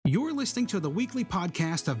listening to the weekly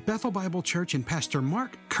podcast of Bethel Bible Church and Pastor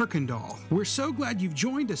Mark Kirkendall. We're so glad you've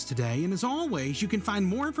joined us today, and as always, you can find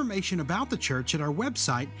more information about the church at our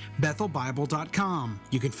website, bethelbible.com.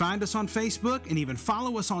 You can find us on Facebook and even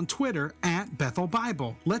follow us on Twitter at Bethel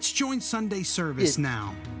Bible. Let's join Sunday service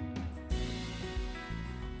now.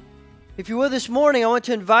 If you will, this morning, I want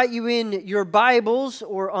to invite you in your Bibles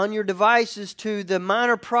or on your devices to the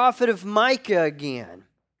minor prophet of Micah again.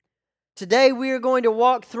 Today, we are going to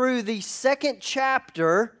walk through the second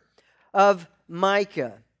chapter of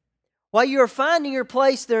Micah. While you are finding your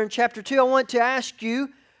place there in chapter 2, I want to ask you,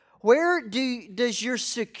 where does your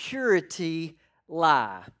security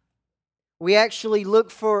lie? We actually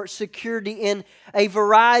look for security in a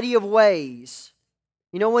variety of ways.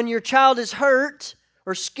 You know, when your child is hurt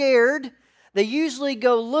or scared, they usually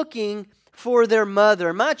go looking for their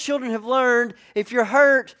mother. My children have learned, if you're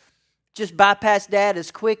hurt, just bypass dad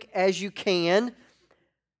as quick as you can.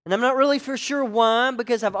 And I'm not really for sure why,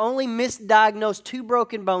 because I've only misdiagnosed 2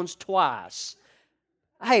 broken bones twice.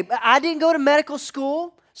 Hey, I didn't go to medical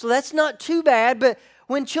school, so that's not too bad. But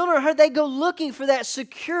when children are hurt, they go looking for that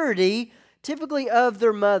security, typically of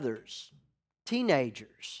their mothers,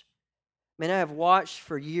 teenagers. I mean, I have watched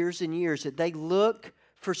for years and years that they look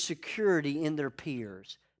for security in their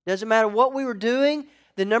peers. Doesn't matter what we were doing,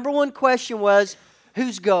 the number one question was,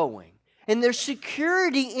 who's going? And there's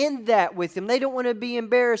security in that with them. They don't want to be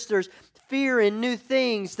embarrassed. There's fear in new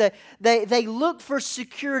things. They look for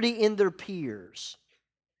security in their peers.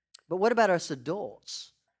 But what about us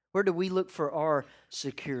adults? Where do we look for our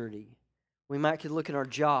security? We could look at our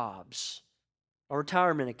jobs, our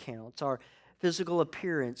retirement accounts, our physical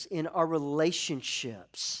appearance, in our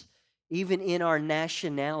relationships, even in our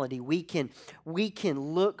nationality. We can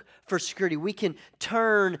look for security. We can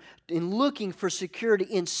turn in looking for security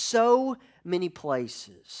in so many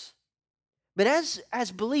places. But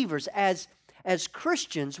as believers, as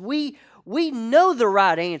Christians, we know the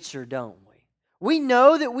right answer, don't we? We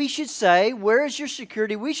know that we should say, where is your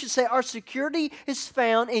security? We should say our security is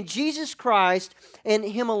found in Jesus Christ and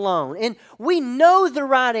Him alone. And we know the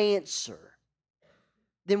right answer.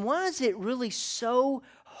 Then why is it really so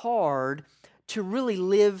hard to really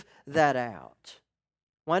live that out?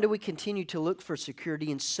 Why do we continue to look for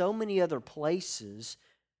security in so many other places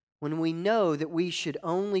when we know that we should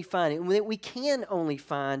only find it, and that we can only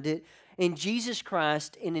find it in Jesus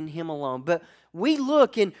Christ and in Him alone? But we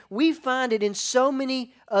look and we find it in so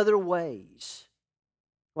many other ways.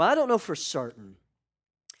 Well, I don't know for certain,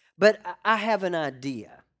 but I have an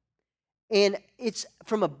idea. And it's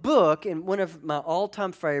from a book, and one of my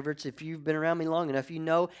all-time favorites. If you've been around me long enough, you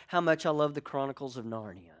know how much I love the Chronicles of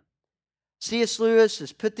Narnia. C.S. Lewis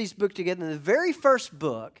has put these books together. In the very first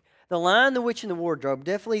book, The Lion, the Witch, and the Wardrobe,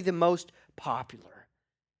 definitely the most popular.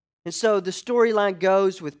 And so the storyline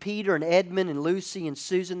goes with Peter and Edmund and Lucy and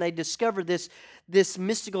Susan. They discover this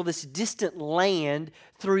mystical, this distant land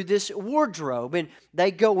through this wardrobe. And they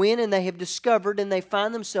go in and they have discovered, and they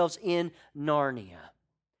find themselves in Narnia.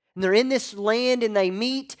 And they're in this land, and they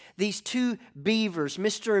meet these 2 beavers,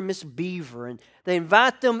 Mr. and Miss Beaver, and they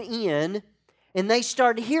invite them in, and they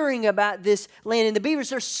start hearing about this land. And the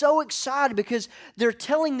beavers are so excited because they're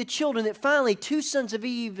telling the children that finally 2 sons of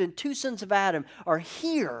Eve and 2 sons of Adam are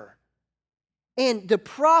here. And the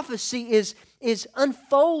prophecy is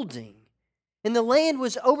unfolding. And the land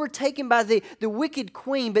was overtaken by the wicked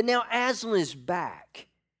queen, but now Aslan is back.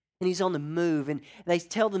 And he's on the move, and they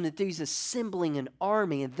tell them that he's assembling an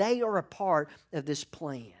army, and they are a part of this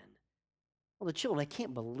plan. Well, the children, they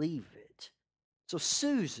can't believe it. So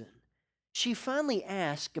Susan, she finally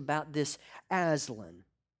asks about this Aslan,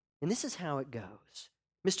 and this is how it goes.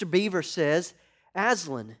 Mr. Beaver says,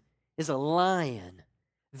 Aslan is a lion,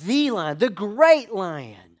 the great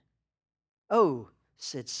lion. Oh,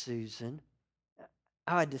 said Susan,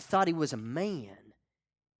 I had thought he was a man.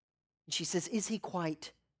 And she says, is he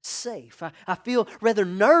quite safe? I feel rather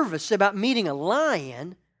nervous about meeting a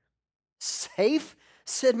lion. Safe?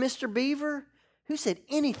 Said Mr. Beaver. Who said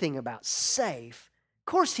anything about safe?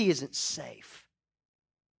 Of course he isn't safe,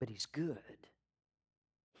 but he's good.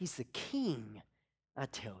 He's the king, I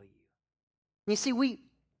tell you. You see, we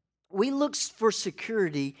look for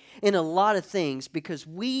security in a lot of things because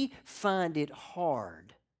we find it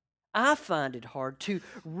hard. I find it hard to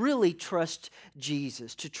really trust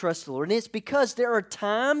Jesus, to trust the Lord. And it's because there are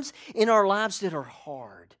times in our lives that are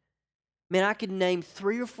hard. Man, I could name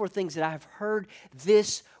 3 or 4 things that I have heard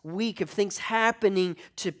this week of things happening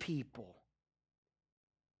to people.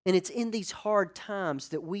 And it's in these hard times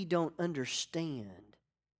that we don't understand.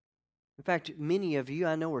 In fact, many of you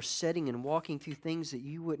I know are setting and walking through things that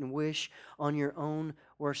you wouldn't wish on your own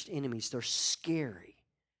worst enemies. They're scary.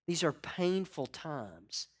 These are painful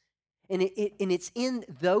times. And it's in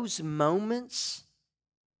those moments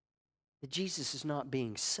that Jesus is not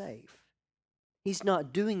being safe. He's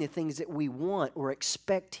not doing the things that we want or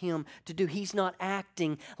expect him to do. He's not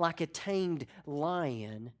acting like a tamed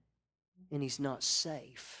lion, and he's not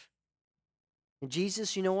safe. And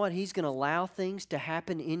Jesus, you know what? He's going to allow things to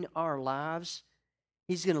happen in our lives.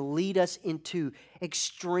 He's going to lead us into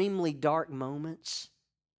extremely dark moments,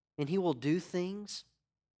 and he will do things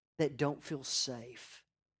that don't feel safe.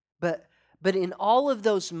 But in all of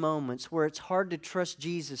those moments where it's hard to trust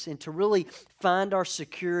Jesus and to really find our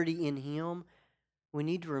security in him, we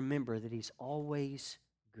need to remember that he's always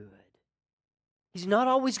good. He's not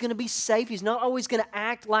always going to be safe. He's not always going to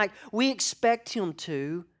act like we expect him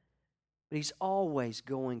to, but he's always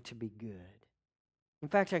going to be good. In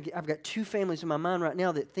fact, I've got two families in my mind right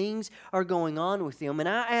now that things are going on with them, and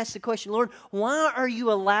I ask the question, Lord, why are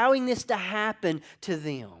you allowing this to happen to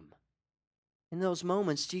them? In those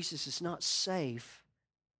moments, Jesus is not safe,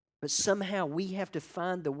 but somehow we have to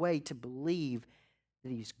find the way to believe that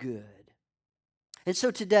he's good. And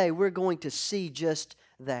so today we're going to see just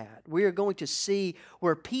that. We are going to see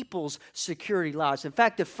where people's security lies. In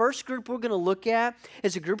fact, the first group we're going to look at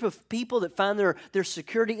is a group of people that find their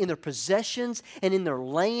security in their possessions and in their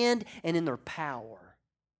land and in their power.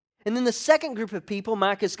 And then the second group of people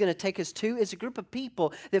Micah is going to take us to is a group of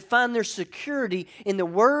people that find their security in the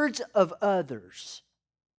words of others.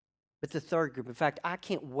 But the third group, in fact, I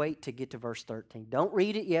can't wait to get to verse 13. Don't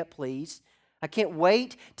read it yet, please. I can't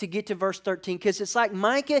wait to get to verse 13 because it's like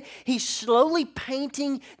Micah, he's slowly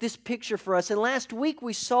painting this picture for us. And last week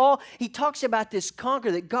we saw, he talks about this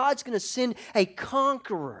conqueror, that God's going to send a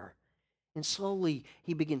conqueror. And slowly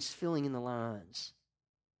he begins filling in the lines.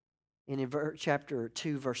 And in chapter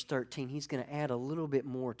 2, verse 13, he's going to add a little bit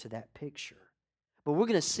more to that picture. But we're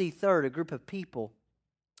going to see third, a group of people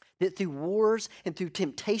that through wars and through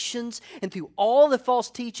temptations and through all the false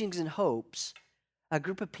teachings and hopes, a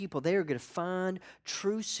group of people, they are going to find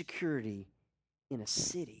true security in a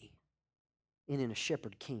city and in a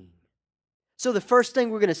shepherd king. So the first thing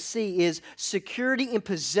we're going to see is security in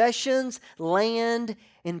possessions, land,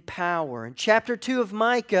 and power. In chapter 2 of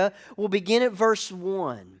Micah, we'll begin at verse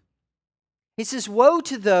 1. He says, "Woe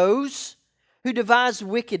to those who devise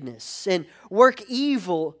wickedness and work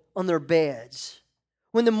evil on their beds.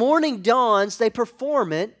 When the morning dawns, they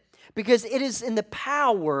perform it, because it is in the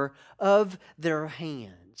power of their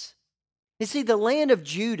hands." You see, the land of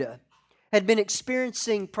Judah had been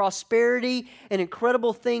experiencing prosperity and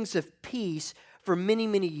incredible things of peace for many,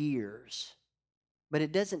 many years. But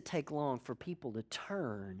it doesn't take long for people to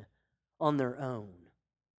turn on their own.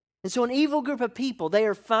 And so an evil group of people, they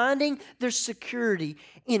are finding their security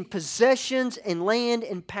in possessions and land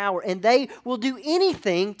and power. And they will do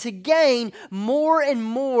anything to gain more and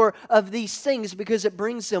more of these things because it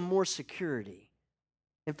brings them more security.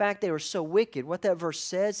 In fact, they were so wicked. What that verse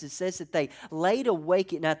says, it says that they laid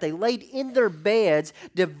awake at night. They laid in their beds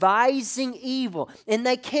devising evil. And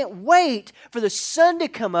they can't wait for the sun to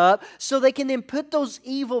come up so they can then put those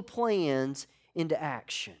evil plans into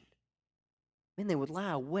action. And they would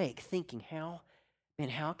lie awake thinking, how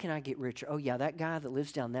can I get richer? Oh yeah, that guy that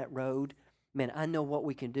lives down that road, man, I know what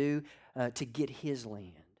we can do to get his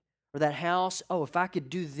land. Or that house, oh, if I could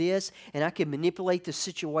do this and I could manipulate the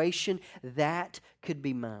situation, that could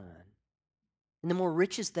be mine. And the more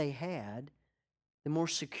riches they had, the more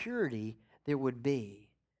security there would be.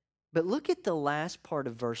 But look at the last part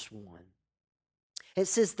of verse 1. It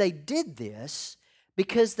says they did this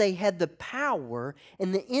because they had the power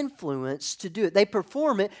and the influence to do it. They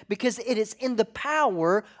perform it because it is in the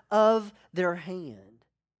power of their hand.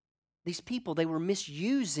 These people, they were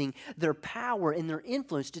misusing their power and their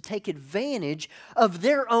influence to take advantage of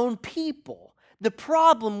their own people. The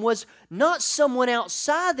problem was not someone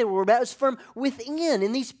outside they were about, it was from within.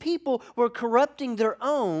 And these people were corrupting their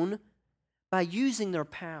own by using their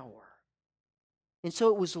power. And so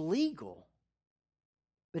it was legal,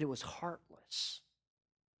 but it was heartless.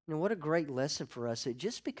 You know, what a great lesson for us that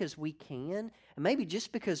just because we can, and maybe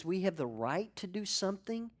just because we have the right to do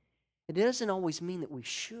something, it doesn't always mean that we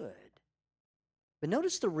should. But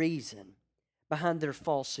notice the reason behind their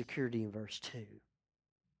false security in verse 2.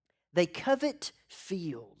 They covet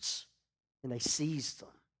fields, and they seize them,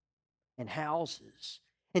 and houses,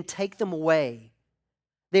 and take them away.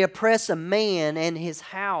 They oppress a man and his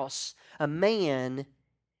house, a man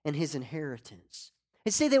and his inheritance.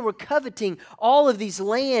 And see, they were coveting all of these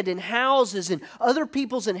land and houses and other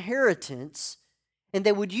people's inheritance, and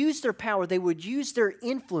they would use their power, they would use their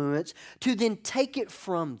influence to then take it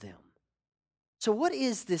from them. So what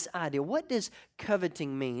is this idea? What does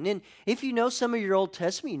coveting mean? And if you know some of your Old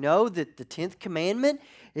Testament, you know that the 10th commandment,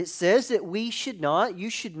 it says that you should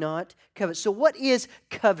not covet. So what is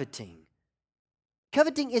coveting?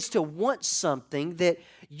 Coveting is to want something that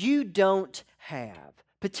you don't have,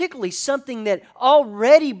 particularly something that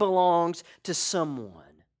already belongs to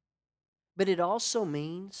someone. But it also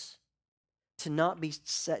means to not be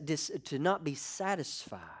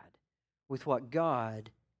satisfied with what God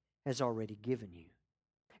has already given you.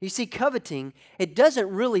 You see, coveting, it doesn't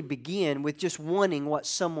really begin with just wanting what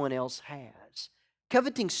someone else has.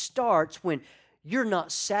 Coveting starts when you're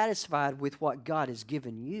not satisfied with what God has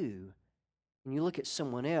given you, and you look at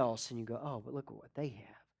someone else and you go, oh, but look at what they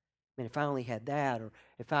have. Man, if I only had that, or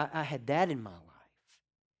if I had that in my life.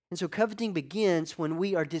 And so coveting begins when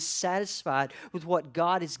we are dissatisfied with what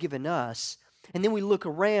God has given us, and then we look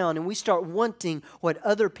around and we start wanting what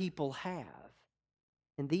other people have.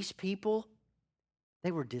 And these people,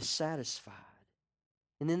 they were dissatisfied.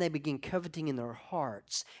 And then they begin coveting in their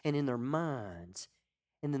hearts and in their minds.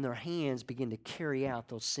 And then their hands begin to carry out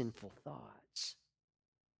those sinful thoughts.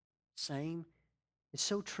 Same. It's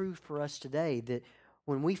so true for us today that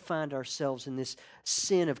when we find ourselves in this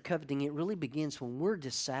sin of coveting, it really begins when we're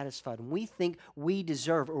dissatisfied, when we think we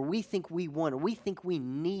deserve, or we think we want, or we think we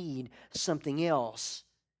need something else.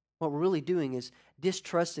 What we're really doing is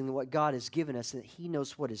distrusting what God has given us, and that He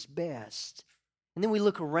knows what is best. And then we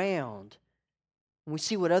look around and we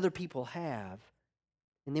see what other people have,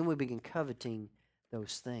 and then we begin coveting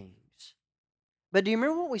those things. But do you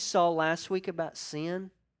remember what we saw last week about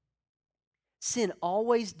sin? Sin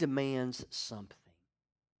always demands something.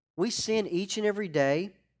 We sin each and every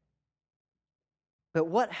day, but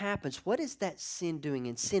what happens? What is that sin doing?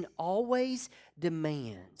 And sin always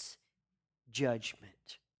demands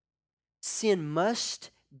judgment. Sin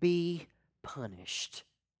must be punished.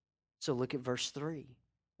 So look at verse 3.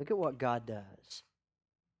 Look at what God does.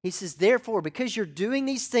 He says, therefore, because you're doing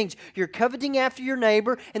these things, you're coveting after your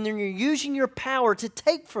neighbor, and then you're using your power to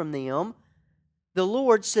take from them, the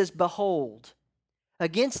Lord says, behold,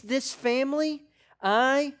 against this family,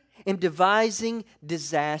 I am devising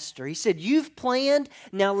disaster. He said, you've planned,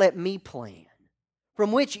 now let me plan,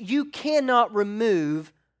 from which you cannot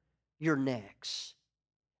remove your necks.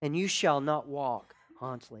 And you shall not walk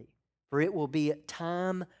hauntly, for it will be a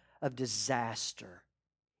time of disaster.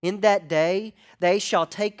 In that day, they shall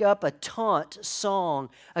take up a taunt song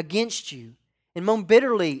against you, and moan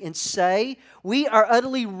bitterly, and say, we are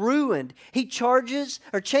utterly ruined. He changes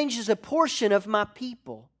a portion of my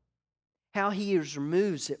people. How he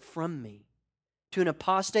removes it from me. To an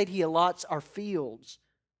apostate he allots our fields.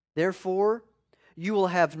 Therefore, you will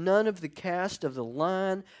have none of the cast of the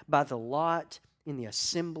line by the lot in the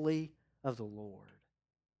assembly of the Lord.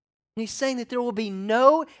 And he's saying that there will be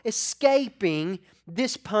no escaping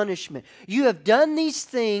this punishment. You have done these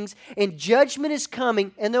things, and judgment is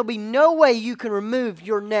coming, and there'll be no way you can remove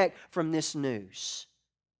your neck from this noose.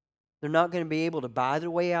 They're not going to be able to buy their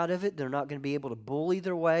way out of it. They're not going to be able to bully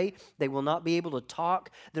their way. They will not be able to talk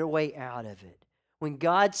their way out of it. When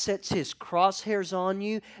God sets His crosshairs on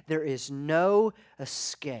you, there is no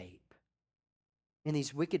escape. And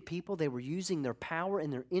these wicked people, they were using their power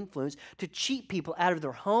and their influence to cheat people out of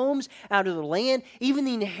their homes, out of their land, even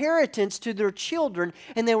the inheritance to their children,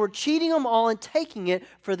 and they were cheating them all and taking it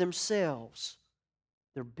for themselves.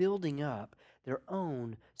 They're building up their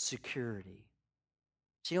own security.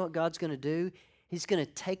 So you know what God's going to do? He's going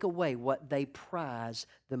to take away what they prize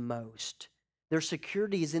the most. Their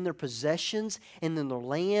security is in their possessions and in their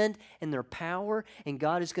land and their power, and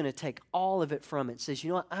God is going to take all of it from it. Says, you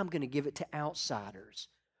know what? I'm going to give it to outsiders.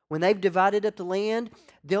 When they've divided up the land,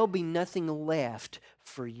 there'll be nothing left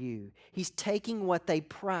for you. He's taking what they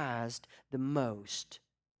prized the most,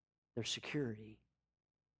 their security.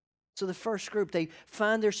 So the first group, they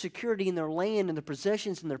find their security in their land and their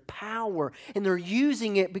possessions and their power, and they're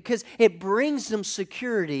using it because it brings them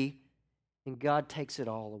security, and God takes it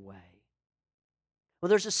all away. Well,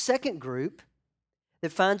 there's a second group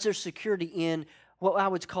that finds their security in what I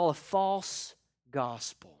would call a false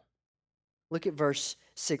gospel. Look at verse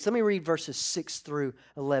 6. Let me read verses 6 through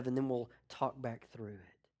 11, then we'll talk back through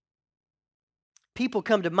it. People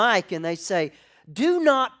come to Micah and they say, do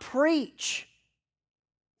not preach.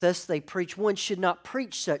 Thus they preach, one should not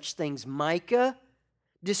preach such things, Micah.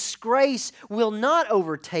 Disgrace will not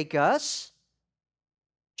overtake us.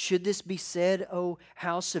 Should this be said, O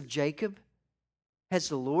house of Jacob? Has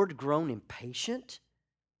the Lord grown impatient?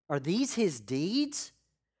 Are these His deeds?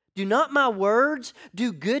 Do not my words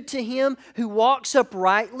do good to him who walks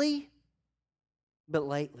uprightly? But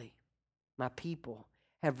lately, my people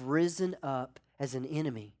have risen up as an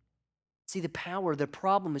enemy, See, the power, the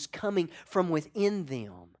problem is coming from within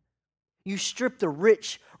them. You strip the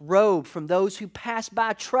rich robe from those who pass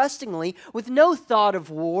by trustingly with no thought of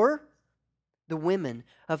war. The women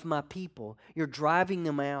of my people, you're driving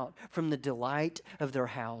them out from the delight of their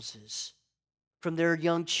houses. From their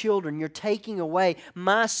young children, you're taking away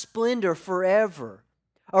my splendor forever.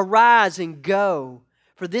 Arise and go,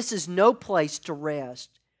 for this is no place to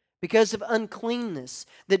rest, because of uncleanness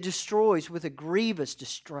that destroys with a grievous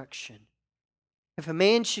destruction. If a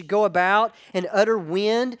man should go about and utter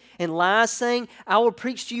wind and lie, saying, I will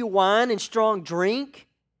preach to you wine and strong drink,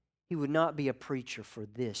 he would not be a preacher for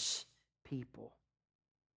this people.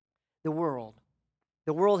 The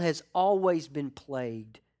world has always been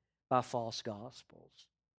plagued by false gospels.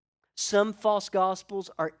 Some false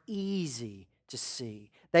gospels are easy to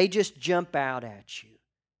see. They just jump out at you.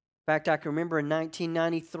 In fact, I can remember in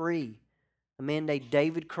 1993, a man named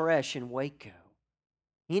David Koresh in Waco.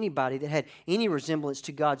 Anybody that had any resemblance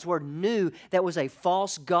to God's Word knew that was a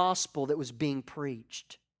false gospel that was being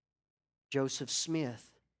preached. Joseph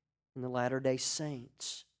Smith and the Latter-day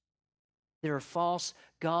Saints. There are false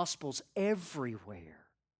gospels everywhere.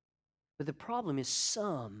 But the problem is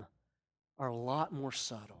some are a lot more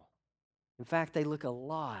subtle. In fact, they look a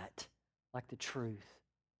lot like the truth.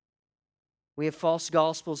 We have false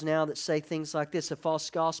gospels now that say things like this. A false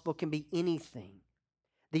gospel can be anything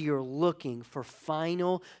that you're looking for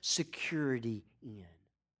final security in.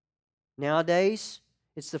 Nowadays,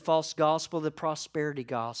 it's the false gospel, the prosperity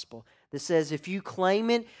gospel, that says if you claim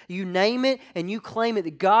it, you name it, and you claim it,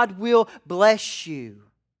 that God will bless you.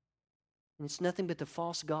 And it's nothing but the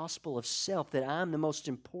false gospel of self, that I'm the most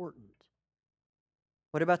important.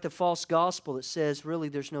 What about the false gospel that says, really,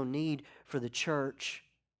 there's no need for the church?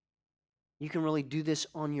 You can really do this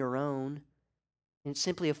on your own. And it's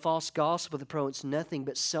simply a false gospel that promotes nothing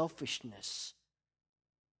but selfishness.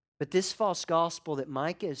 But this false gospel that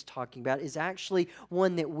Micah is talking about is actually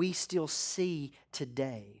one that we still see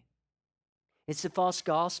today. It's the false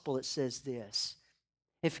gospel that says this: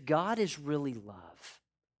 if God is really love,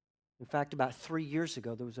 in fact, about 3 years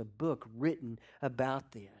ago, there was a book written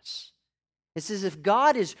about this. It says if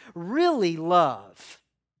God is really love,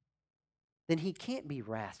 then He can't be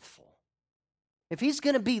wrathful. If He's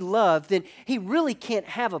going to be love, then He really can't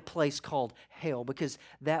have a place called hell, because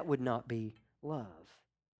that would not be love.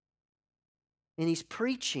 And He's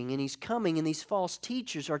preaching and He's coming, and these false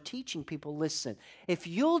teachers are teaching people, listen, if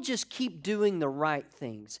you'll just keep doing the right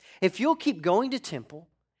things, if you'll keep going to temple,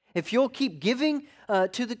 if you'll keep giving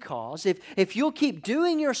to the cause, if you'll keep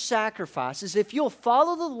doing your sacrifices, if you'll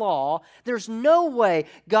follow the law, there's no way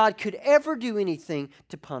God could ever do anything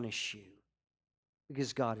to punish you,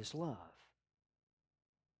 because God is love.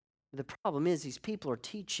 The problem is these people are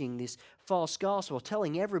teaching this false gospel,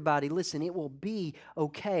 telling everybody, listen, it will be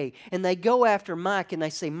okay. And they go after Micah and they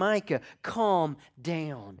say, Micah, calm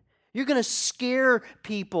down. You're going to scare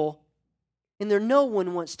people, and no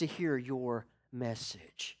one wants to hear your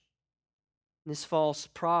message. And these false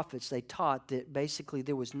prophets, they taught that basically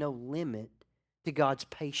there was no limit to God's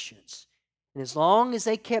patience. And as long as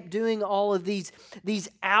they kept doing all of these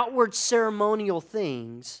outward ceremonial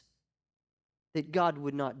things, that God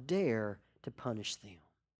would not dare to punish them.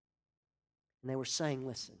 And they were saying,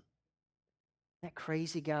 listen, that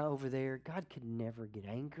crazy guy over there, God could never get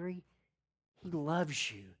angry. He loves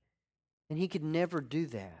you, and He could never do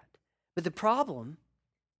that. But the problem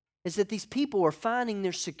is that these people were finding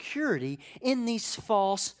their security in these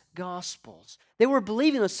false gospels. They were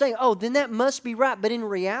believing and saying, oh, then that must be right. But in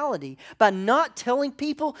reality, by not telling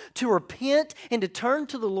people to repent and to turn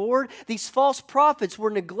to the Lord, these false prophets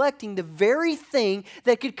were neglecting the very thing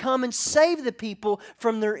that could come and save the people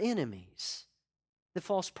from their enemies. The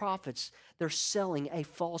false prophets, they're selling a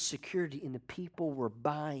false security, and the people were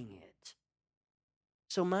buying it.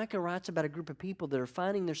 So Micah writes about a group of people that are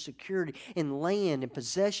finding their security in land and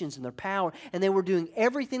possessions and their power, and they were doing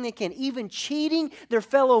everything they can, even cheating their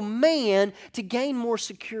fellow man to gain more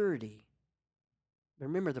security. But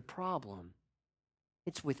remember the problem.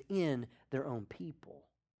 It's within their own people.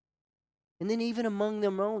 And then even among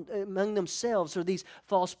themselves are these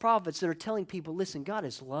false prophets that are telling people, listen, God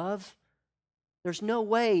is love. There's no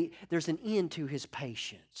way there's an end to His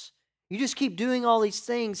patience. You just keep doing all these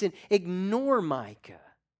things and ignore Micah.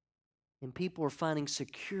 And people are finding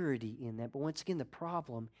security in that. But once again, the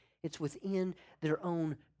problem, it's within their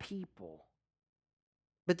own people.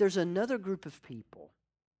 But there's another group of people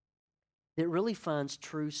that really finds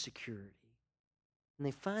true security. And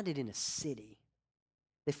they find it in a city.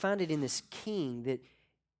 They find it in this king that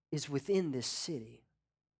is within this city.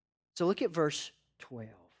 So look at verse 12.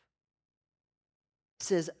 It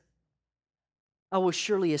says, I will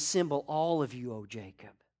surely assemble all of you, O Jacob.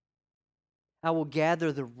 I will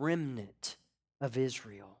gather the remnant of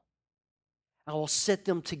Israel. I will set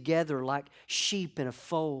them together like sheep in a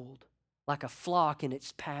fold, like a flock in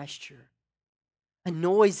its pasture. A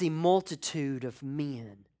noisy multitude of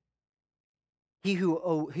men. He who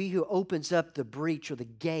opens up the breach or the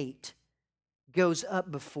gate goes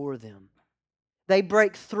up before them. They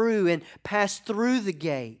break through and pass through the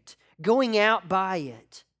gate, going out by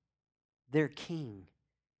it. Their king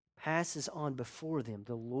passes on before them,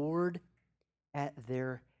 the Lord at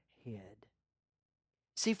their head.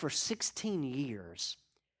 See, for 16 years,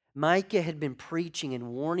 Micah had been preaching and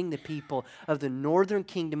warning the people of the northern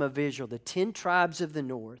kingdom of Israel, the 10 tribes of the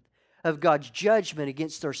north, of God's judgment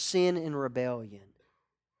against their sin and rebellion.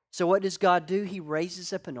 So what does God do? He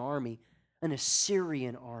raises up an army, an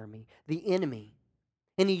Assyrian army, the enemy.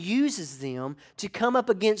 And He uses them to come up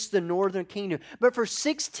against the northern kingdom. But for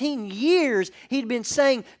 16 years, He'd been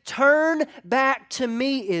saying, turn back to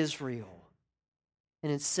me, Israel.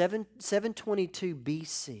 And in 722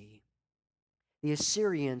 BC, the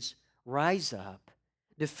Assyrians rise up,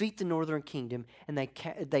 defeat the northern kingdom, and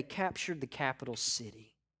they captured the capital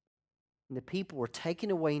city. And the people were taken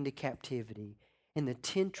away into captivity, and the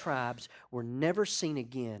 10 tribes were never seen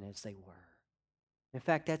again as they were. In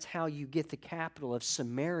fact, that's how you get the capital of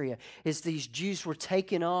Samaria, is these Jews were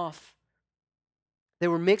taken off. They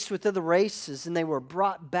were mixed with other races, and they were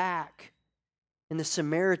brought back, and the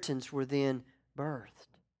Samaritans were then birthed.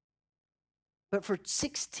 But for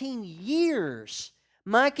 16 years,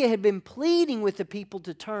 Micah had been pleading with the people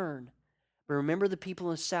to turn. But remember, the people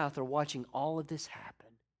in the south are watching all of this happen.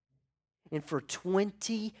 And for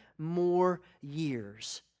 20 more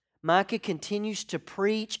years, Micah continues to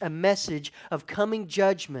preach a message of coming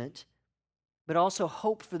judgment, but also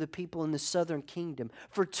hope for the people in the southern kingdom.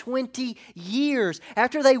 For 20 years,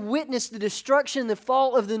 after they witnessed the destruction and the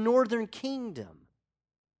fall of the northern kingdom.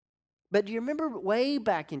 But do you remember way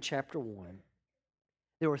back in chapter 1,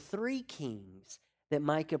 there were 3 kings that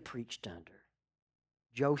Micah preached under.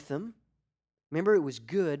 Jotham, remember, it was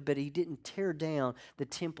good, but he didn't tear down the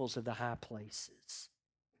temples of the high places.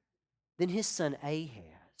 Then his son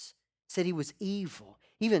Ahaz said he was evil,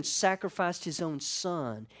 even sacrificed his own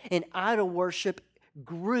son, and idol worship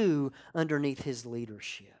grew underneath his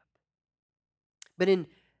leadership. But in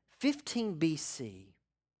 15 BC,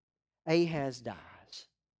 Ahaz dies,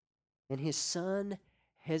 and his son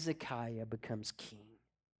Hezekiah becomes king.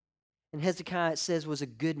 And Hezekiah, it says, was a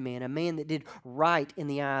good man, a man that did right in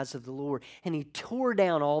the eyes of the Lord. And he tore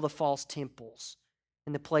down all the false temples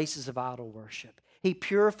and the places of idol worship. He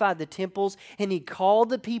purified the temples, and he called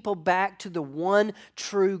the people back to the one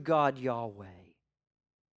true God, Yahweh.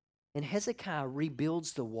 And Hezekiah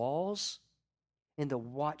rebuilds the walls and the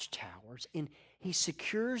watchtowers, and he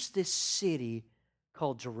secures this city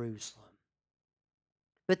called Jerusalem.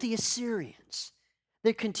 But the Assyrians,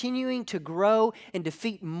 they're continuing to grow and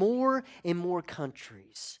defeat more and more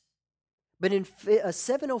countries. But in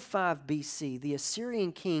 705 BC, the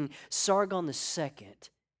Assyrian king Sargon II,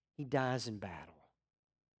 he dies in battle.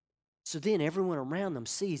 So then everyone around them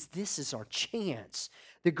sees this is our chance.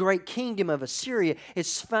 The great kingdom of Assyria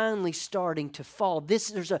is finally starting to fall.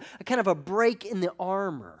 There's a kind of a break in the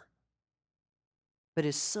armor. But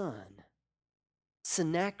his son,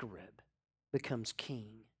 Sennacherib, becomes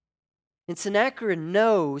king. And Sennacherib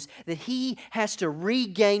knows that he has to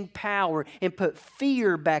regain power and put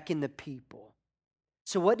fear back in the people.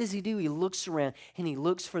 So what does he do? He looks around and he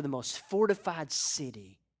looks for the most fortified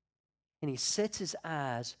city. And he sets his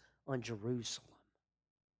eyes on Jerusalem.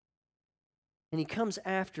 And he comes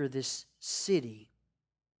after this city.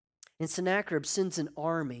 And Sennacherib sends an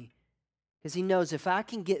army because he knows if I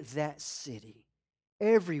can get that city,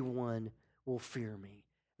 everyone will fear me.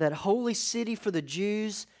 That holy city for the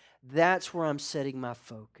Jews, that's where I'm setting my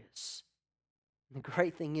focus. And the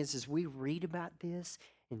great thing is we read about this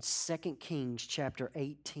in 2 Kings chapter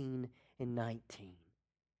 18 and 19.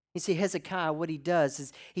 You see, Hezekiah, what he does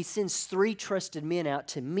is he sends 3 trusted men out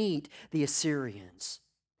to meet the Assyrians.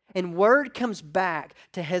 And word comes back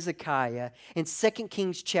to Hezekiah in 2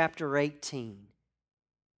 Kings chapter 18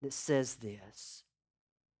 that says this.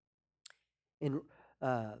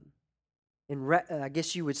 I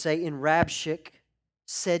guess you would say, in Rabshakeh,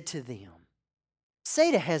 said to them,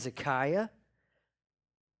 say to Hezekiah,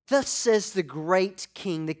 thus says the great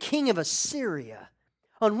king, the king of Assyria,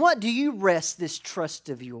 on what do you rest this trust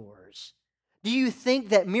of yours? Do you think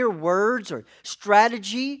that mere words are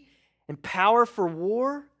strategy and power for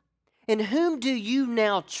war? In whom do you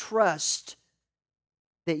now trust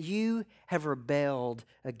that you have rebelled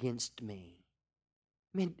against me?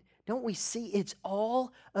 I mean, don't we see it's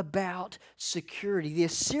all about security? The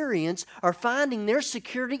Assyrians are finding their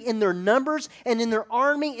security in their numbers and in their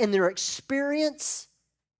army and their experience.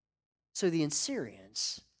 So the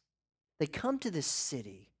Assyrians, they come to this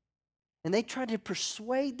city and they try to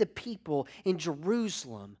persuade the people in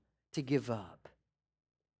Jerusalem to give up.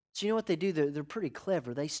 So you know what they do? They're pretty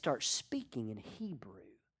clever. They start speaking in Hebrew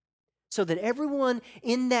so that everyone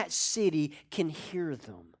in that city can hear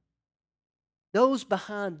them. Those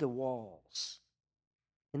behind the walls.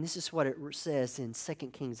 And this is what it says in 2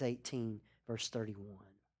 Kings 18, verse 31.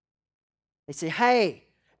 They say, hey,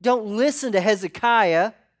 don't listen to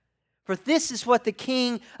Hezekiah, for this is what the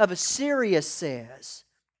king of Assyria says.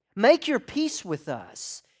 Make your peace with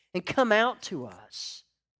us and come out to us.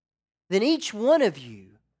 Then each one of you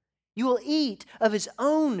will eat of his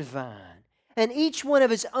own vine, and each one of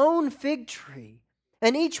his own fig tree,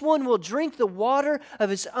 and each one will drink the water of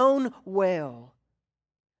his own well,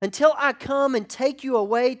 until I come and take you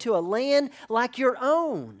away to a land like your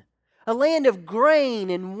own, a land of grain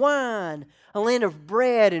and wine, a land of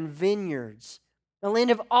bread and vineyards, a land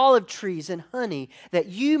of olive trees and honey, that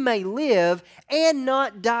you may live and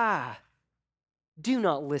not die. Do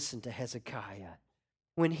not listen to Hezekiah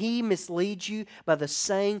when he misleads you by the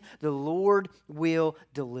saying, the Lord will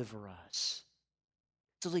deliver us.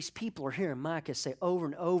 So these people are hearing Micah say over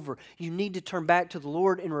and over, you need to turn back to the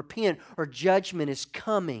Lord and repent, or judgment is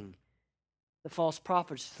coming. The false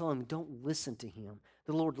prophets tell them, don't listen to him.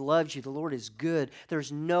 The Lord loves you. The Lord is good.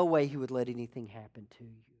 There's no way he would let anything happen to you.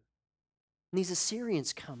 And these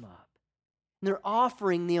Assyrians come up, and they're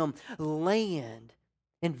offering them land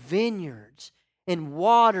and vineyards and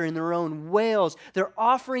water in their own wells. They're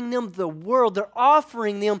offering them the world. They're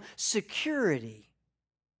offering them security.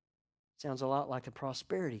 Sounds a lot like the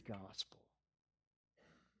prosperity gospel.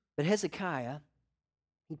 But Hezekiah,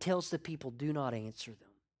 he tells the people, do not answer them.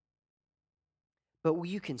 But what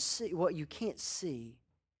you can't see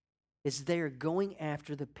is they're going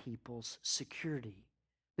after the people's security.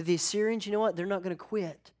 But the Assyrians, you know what? They're not going to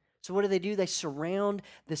quit. So what do? They surround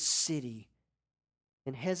the city.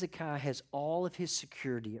 And Hezekiah has all of his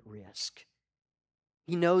security at risk.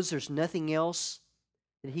 He knows there's nothing else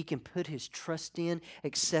that he can put his trust in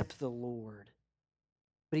except the Lord.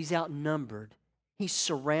 But he's outnumbered. He's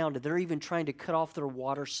surrounded. They're even trying to cut off their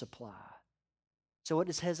water supply. So what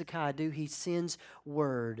does Hezekiah do? He sends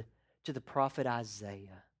word to the prophet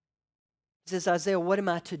Isaiah. He says, Isaiah, what am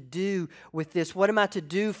I to do with this? What am I to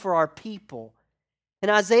do for our people? And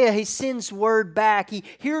Isaiah, he sends word back. He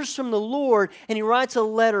hears from the Lord, and he writes a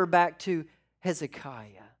letter back to Hezekiah.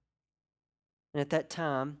 And at that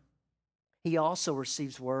time, he also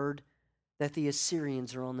receives word that the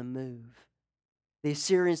Assyrians are on the move. The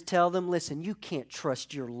Assyrians tell them, listen, you can't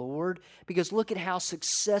trust your Lord, because look at how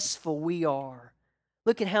successful we are.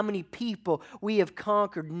 Look at how many people we have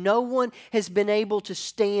conquered. No one has been able to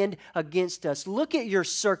stand against us. Look at your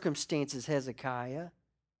circumstances, Hezekiah.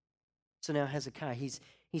 So now Hezekiah,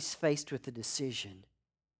 he's faced with a decision.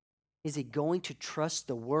 Is he going to trust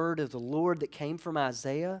the word of the Lord that came from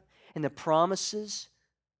Isaiah and the promises?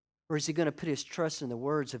 Or is he going to put his trust in the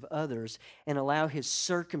words of others and allow his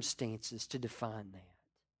circumstances to define that?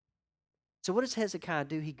 So what does Hezekiah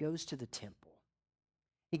do? He goes to the temple.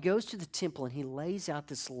 He goes to the temple and he lays out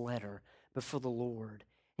this letter before the Lord.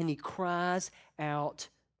 And he cries out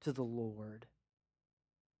to the Lord.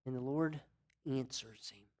 And the Lord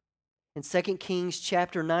answers him. In 2 Kings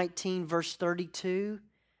chapter 19, verse 32,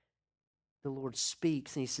 the Lord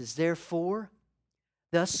speaks and he says, therefore,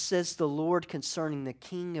 thus says the Lord concerning the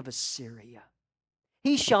king of Assyria,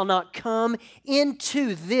 he shall not come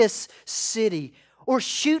into this city or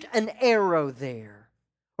shoot an arrow there,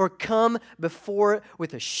 or come before it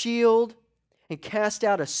with a shield and cast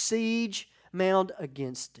out a siege mound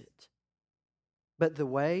against it. But the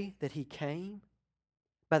way that he came,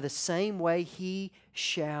 by the same way he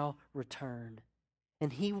shall return.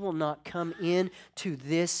 And he will not come in to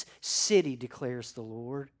this city, declares the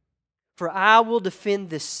Lord. For I will defend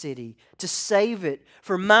this city to save it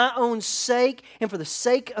for my own sake and for the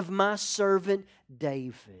sake of my servant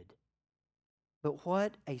David. But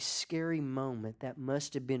what a scary moment that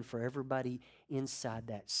must have been for everybody inside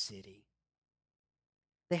that city.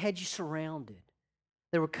 They had you surrounded.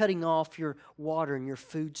 They were cutting off your water and your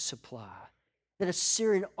food supply. That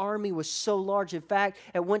Assyrian army was so large. In fact,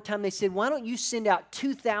 at one time they said, why don't you send out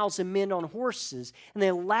 2,000 men on horses? And they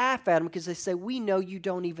laugh at them because they say, we know you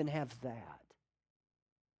don't even have that.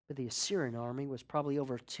 But the Assyrian army was probably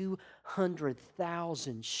over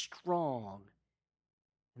 200,000 strong.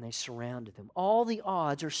 And they surrounded them. All the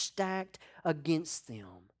odds are stacked against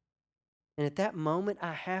them. And at that moment,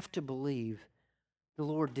 I have to believe the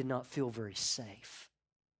Lord did not feel very safe.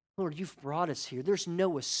 Lord, you've brought us here. There's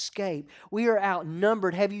no escape. We are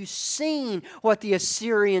outnumbered. Have you seen what the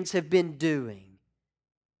Assyrians have been doing?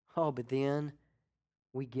 Oh, but then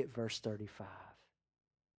we get verse 35.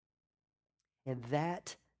 And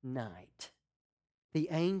that night, the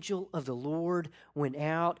angel of the Lord went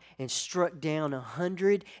out and struck down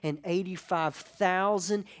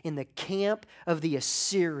 185,000 in the camp of the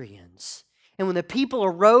Assyrians. And when the people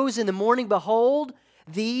arose in the morning, behold,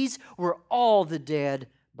 these were all the dead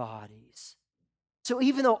bodies. So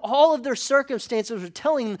even though all of their circumstances were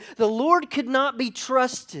telling them the Lord could not be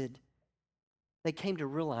trusted, they came to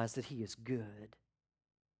realize that He is good.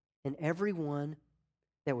 And everyone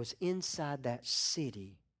that was inside that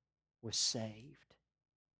city was saved.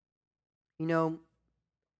 You know,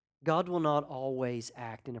 God will not always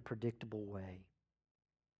act in a predictable way.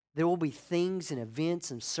 There will be things and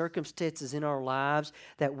events and circumstances in our lives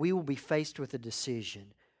that we will be faced with a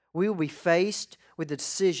decision. We will be faced with the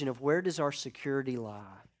decision of where does our security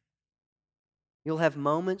lie. You'll have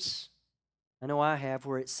moments, I know I have,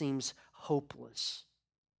 where it seems hopeless.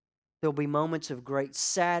 There'll be moments of great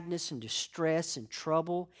sadness and distress and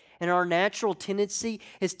trouble. And our natural tendency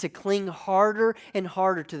is to cling harder and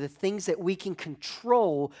harder to the things that we can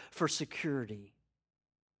control for security.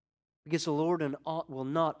 Because the Lord will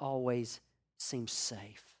not always seem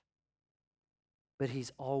safe. But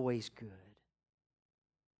He's always good.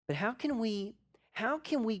 But how can we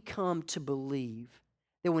come to believe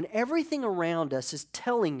that when everything around us is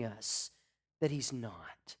telling us that He's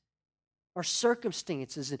not? Our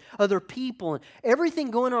circumstances and other people and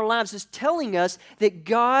everything going in our lives is telling us that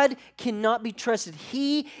God cannot be trusted.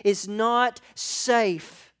 He is not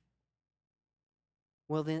safe.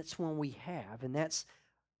 Well, then that's one we have, and that's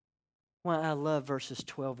why I love verses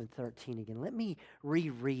 12 and 13 again. Let me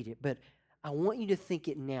reread it, but I want you to think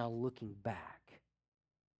it now looking back.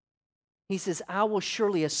 He says, I will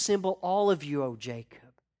surely assemble all of you, O Jacob.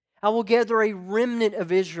 I will gather a remnant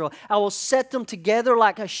of Israel. I will set them together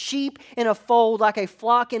like a sheep in a fold, like a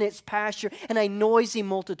flock in its pasture, and a noisy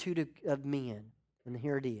multitude of men. And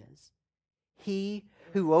here it is. He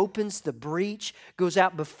who opens the breach goes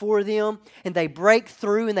out before them, and they break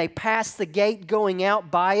through, and they pass the gate going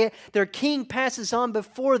out by it. Their king passes on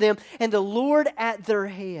before them, and the Lord at their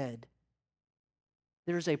head.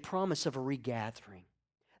 There is a promise of a regathering.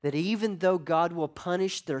 That even though God will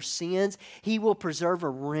punish their sins, He will preserve a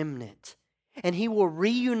remnant. And He will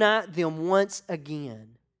reunite them once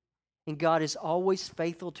again. And God is always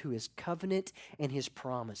faithful to His covenant and His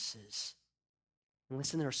promises. And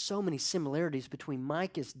listen, there are so many similarities between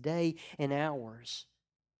Micah's day and ours.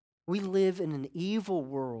 We live in an evil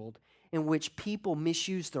world in which people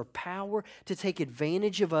misuse their power to take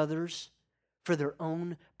advantage of others for their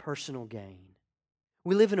own personal gain.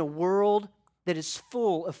 We live in a world that is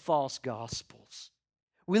full of false gospels.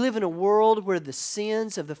 We live in a world where the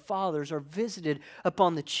sins of the fathers are visited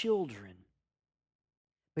upon the children.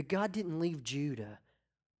 But God didn't leave Judah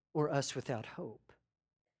or us without hope.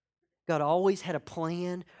 God always had a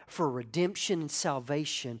plan for redemption and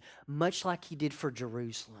salvation, much like He did for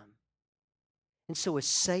Jerusalem. And so as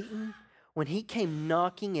Satan, when he came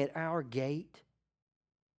knocking at our gate,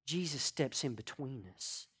 Jesus steps in between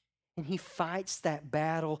us. And He fights that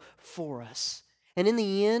battle for us. And in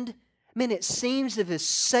the end, man, it seems as if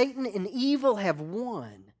Satan and evil have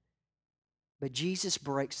won. But Jesus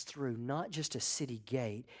breaks through not just a city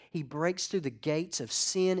gate. He breaks through the gates of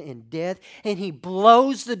sin and death, and He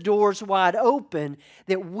blows the doors wide open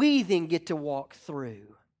that we then get to walk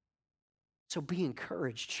through. So be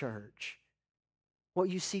encouraged, church. What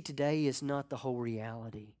you see today is not the whole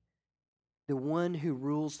reality. The one who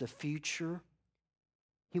rules the future,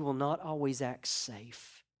 He will not always act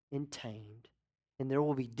safe and tamed. And there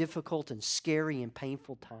will be difficult and scary and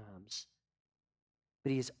painful times.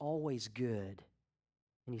 But He is always good.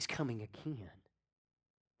 And He's coming again.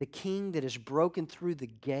 The King that has broken through the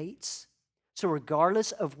gates. So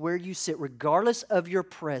regardless of where you sit, regardless of your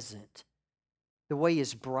present, the way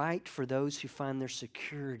is bright for those who find their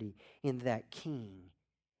security in that King.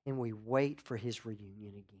 And we wait for His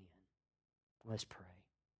reunion again. Let's pray.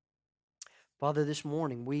 Father, this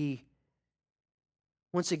morning we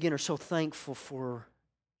once again are so thankful for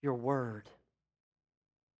Your Word.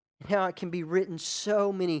 And how it can be written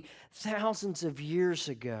so many thousands of years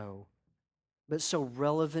ago, but so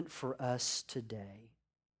relevant for us today.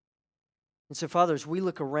 And so, Father, as we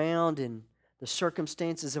look around in the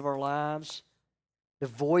circumstances of our lives, the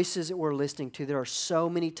voices that we're listening to, there are so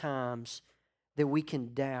many times that we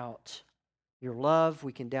can doubt Your love,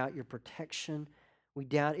 we can doubt Your protection, we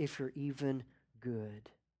doubt if You're even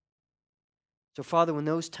good. So, Father, when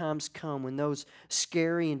those times come, when those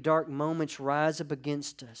scary and dark moments rise up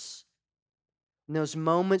against us, in those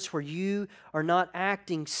moments where you are not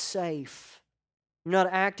acting safe, you're not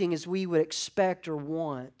acting as we would expect or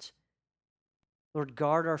want, Lord,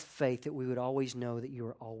 guard our faith that we would always know that you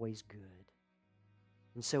are always good.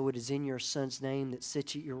 And so it is in your Son's name that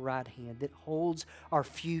sits at your right hand, that holds our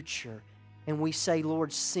future. And we say,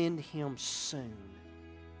 Lord, send him soon.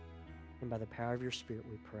 And by the power of your Spirit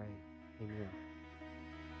we pray. Amen.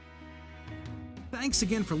 Thanks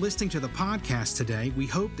again for listening to the podcast today. We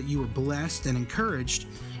hope that you were blessed and encouraged.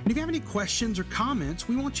 And if you have any questions or comments,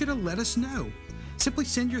 we want you to let us know. Simply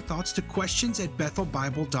send your thoughts to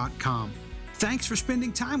questions@bethelbible.com. Thanks for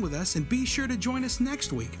spending time with us, and be sure to join us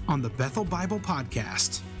next week on the Bethel Bible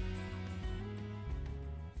Podcast.